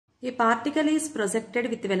A particle is projected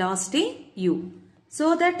with velocity u so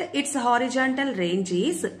that its horizontal range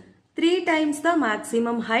is 3 times the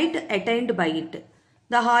maximum height attained by it.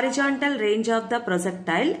 The horizontal range of the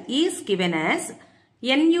projectile is given as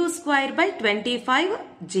nu square by 25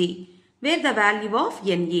 g, where the value of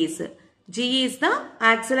n is g is the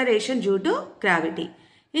acceleration due to gravity.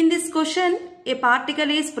 In this question, a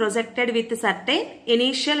particle is projected with certain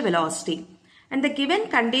initial velocity and the given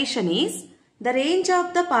condition is the range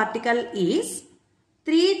of the particle is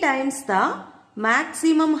 3 times the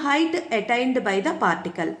maximum height attained by the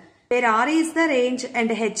particle, where r is the range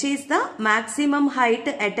and h is the maximum height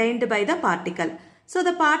attained by the particle. So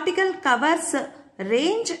the particle covers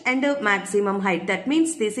range and maximum height. That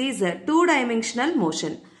means this is a two-dimensional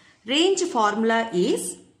motion. Range formula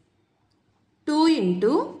is 2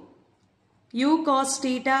 into u cos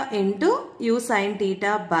theta into u sin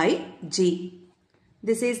theta by g.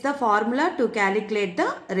 This is the formula to calculate the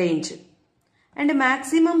range. And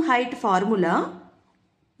maximum height formula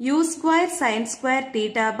u square sin square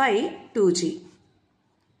theta by 2g.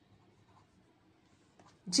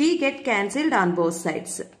 G get cancelled on both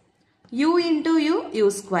sides. U into u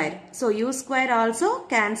square. So u square also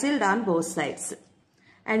cancelled on both sides.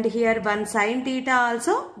 And here one sin theta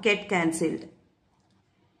also get cancelled.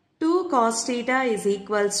 2 cos theta is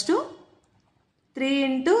equals to 3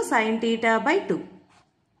 into sin theta by 2.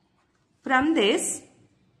 From this,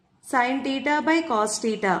 sin theta by cos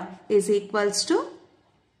theta is equals to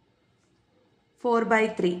 4 by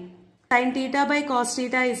 3. Sin theta by cos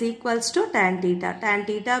theta is equals to tan theta. Tan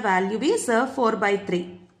theta value is 4 by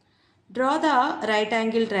 3. Draw the right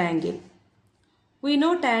angle triangle. We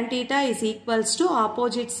know tan theta is equals to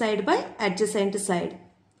opposite side by adjacent side.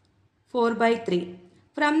 4 by 3.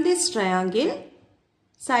 From this triangle,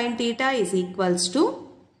 sin theta is equals to,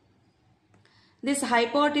 this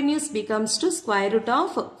hypotenuse becomes to square root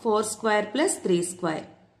of 4 square plus 3 square.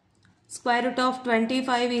 Square root of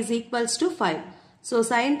 25 is equals to 5. So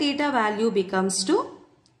sin theta value becomes to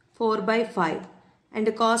 4 by 5.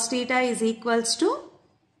 And cos theta is equals to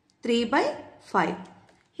 3 by 5.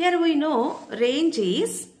 Here we know range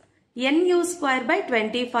is nu square by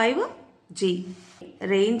 25 g.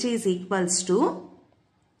 Range is equals to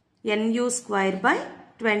nu square by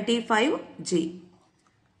 25 g.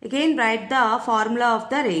 Again write the formula of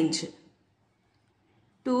the range.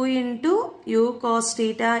 2 into u cos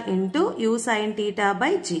theta into u sin theta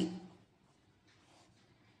by g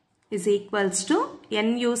is equals to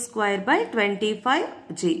nu square by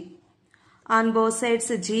 25 g. On both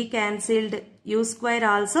sides g cancelled, u square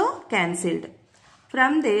also cancelled.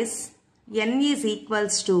 From this, n is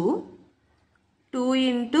equals to 2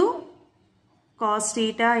 into cos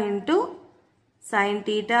theta into sin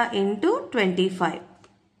theta into 25.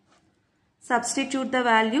 Substitute the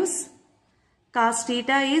values. Cos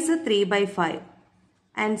theta is 3 by 5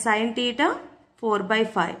 and sin theta 4 by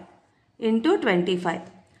 5 into 25.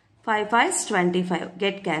 5 5 is 25.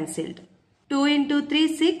 Get cancelled. 2 into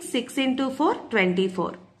 3 6, 6 into 4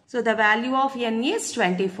 24. So the value of n is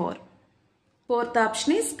 24. Fourth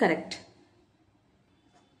option is correct.